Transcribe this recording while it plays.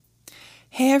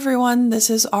Hey everyone, this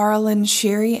is Arlen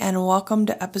Sherry, and welcome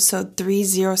to episode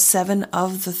 307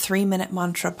 of the 3 Minute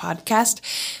Mantra podcast.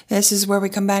 This is where we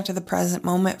come back to the present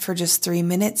moment for just 3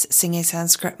 minutes, sing a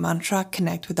Sanskrit mantra,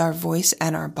 connect with our voice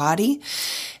and our body.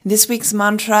 This week's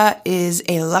mantra is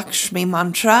a Lakshmi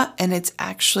mantra, and it's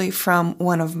actually from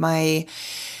one of my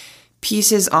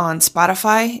pieces on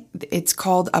Spotify. It's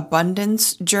called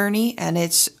Abundance Journey, and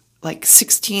it's like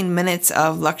 16 minutes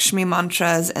of Lakshmi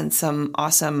mantras and some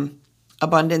awesome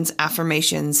abundance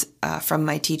affirmations from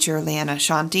my teacher, Leanna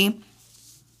Shanti.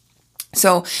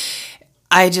 So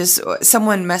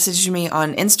someone messaged me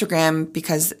on Instagram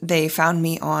because they found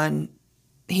me on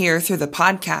here through the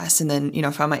podcast, and then,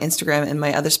 found my Instagram and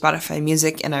my other Spotify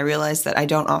music. And I realized that I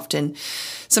don't often,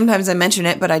 sometimes I mention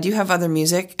it, but I do have other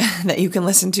music that you can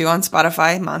listen to on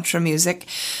Spotify, mantra music.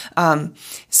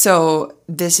 So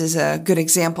this is a good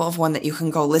example of one that you can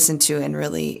go listen to, and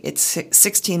really it's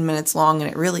 16 minutes long, and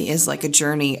it really is like a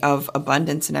journey of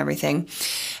abundance and everything.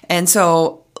 And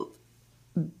so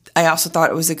I also thought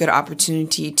it was a good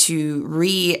opportunity to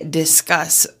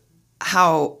rediscuss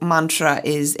how mantra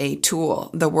is a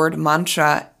tool. The word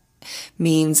mantra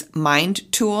means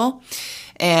mind tool.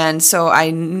 And so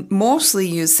I mostly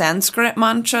use Sanskrit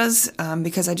mantras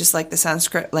because I just like the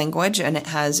Sanskrit language, and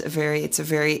it's a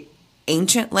very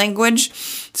ancient language.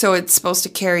 So it's supposed to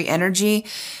carry energy.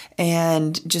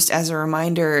 And just as a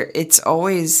reminder, it's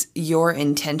always your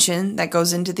intention that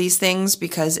goes into these things,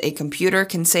 because a computer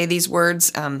can say these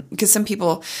words. Because some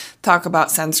people talk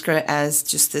about Sanskrit as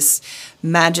just this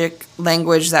magic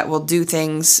language that will do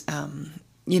things,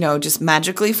 just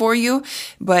magically for you.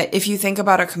 But if you think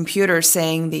about a computer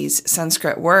saying these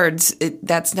Sanskrit words,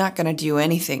 that's not going to do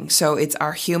anything. So it's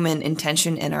our human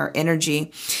intention and our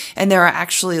energy. And there are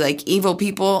actually like evil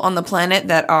people on the planet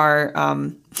that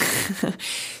are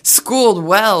schooled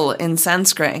well in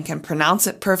Sanskrit and can pronounce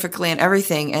it perfectly and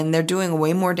everything. And they're doing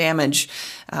way more damage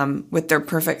with their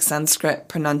perfect Sanskrit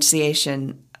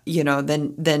pronunciation,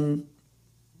 than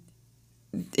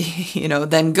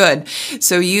good.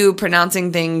 So you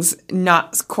pronouncing things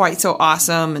not quite so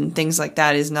awesome and things like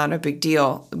that is not a big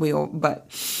deal.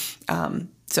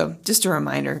 So just a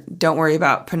reminder, don't worry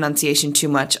about pronunciation too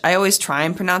much. I always try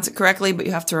and pronounce it correctly, but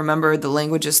you have to remember the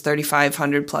language is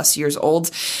 3,500 plus years old.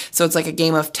 So it's like a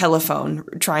game of telephone,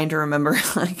 trying to remember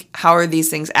like how are these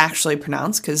things actually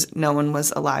pronounced, because no one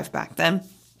was alive back then.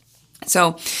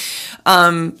 So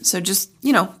just,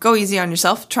 go easy on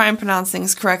yourself. Try and pronounce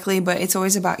things correctly, but it's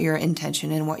always about your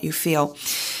intention and what you feel.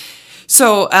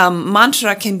 So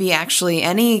mantra can be actually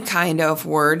any kind of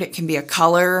word. It can be a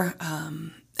color,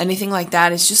 anything like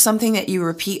that. It's just something that you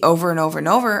repeat over and over and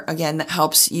over again that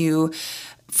helps you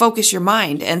focus your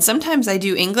mind. And sometimes I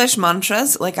do English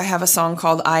mantras. Like I have a song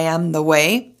called I Am the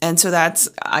Way. And so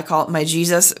I call it my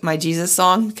Jesus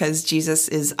song, because Jesus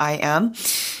is I am.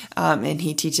 And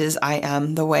he teaches I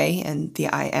am the way and the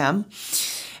I am.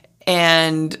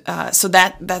 And so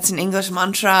that's an English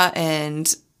mantra,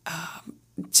 and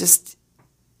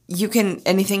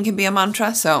anything can be a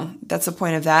mantra. So that's the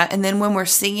point of that. And then when we're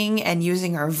singing and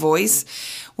using our voice,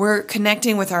 we're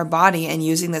connecting with our body and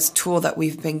using this tool that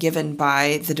we've been given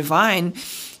by the divine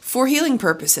for healing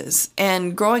purposes.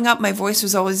 And growing up, my voice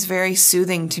was always very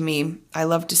soothing to me. I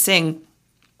love to sing.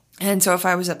 And so if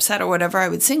I was upset or whatever, I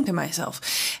would sing to myself.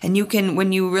 And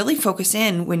when you really focus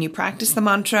in, when you practice the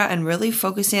mantra and really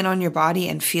focus in on your body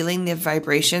and feeling the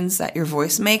vibrations that your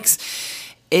voice makes,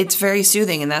 it's very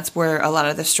soothing. And that's where a lot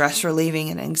of the stress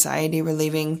relieving and anxiety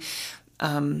relieving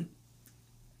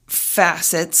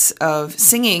facets of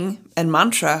singing and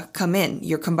mantra come in.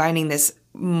 You're combining this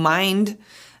mind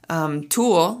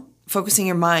tool, focusing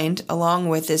your mind, along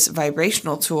with this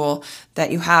vibrational tool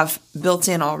that you have built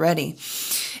in already.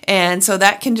 And so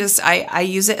that can I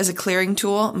use it as a clearing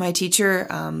tool. My teacher,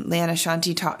 Leanna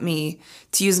Shanti, taught me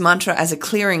to use mantra as a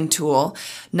clearing tool,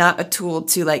 not a tool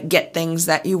to like get things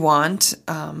that you want,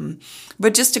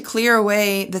 but just to clear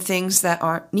away the things that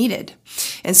aren't needed.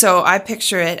 And so I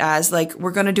picture it as like,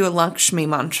 we're going to do a Lakshmi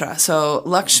mantra. So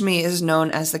Lakshmi is known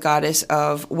as the goddess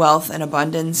of wealth and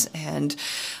abundance and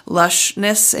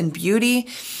lushness and beauty.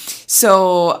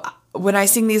 So when I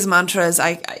sing these mantras,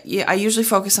 I usually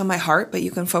focus on my heart, but you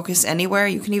can focus anywhere.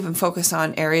 You can even focus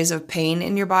on areas of pain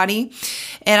in your body.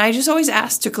 And I just always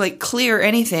ask to like clear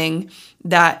anything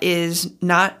that is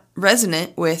not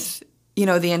resonant with,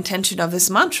 the intention of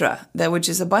this mantra, which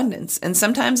is abundance. And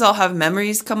sometimes I'll have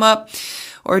memories come up,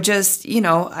 or just,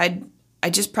 I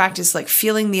just practice like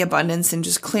feeling the abundance and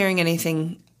just clearing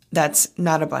anything that's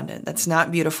not abundant, that's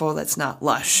not beautiful, that's not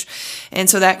lush. And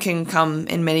so that can come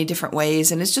in many different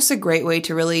ways. And it's just a great way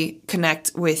to really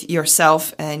connect with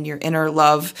yourself and your inner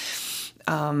love.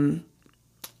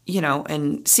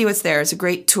 and see what's there. It's a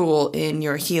great tool in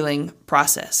your healing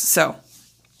process. So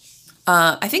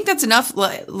I think that's enough.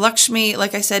 Lakshmi,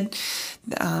 like I said,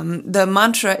 the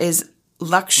mantra is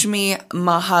Lakshmi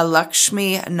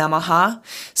Mahalakshmi Namaha.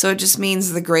 So it just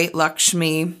means the great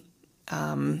Lakshmi,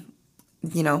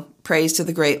 praise to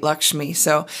the great Lakshmi.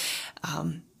 So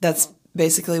that's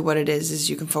basically what it is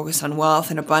you can focus on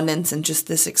wealth and abundance and just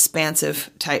this expansive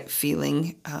type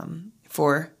feeling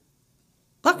for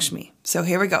Lakshmi. So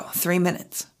here we go, 3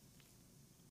 minutes.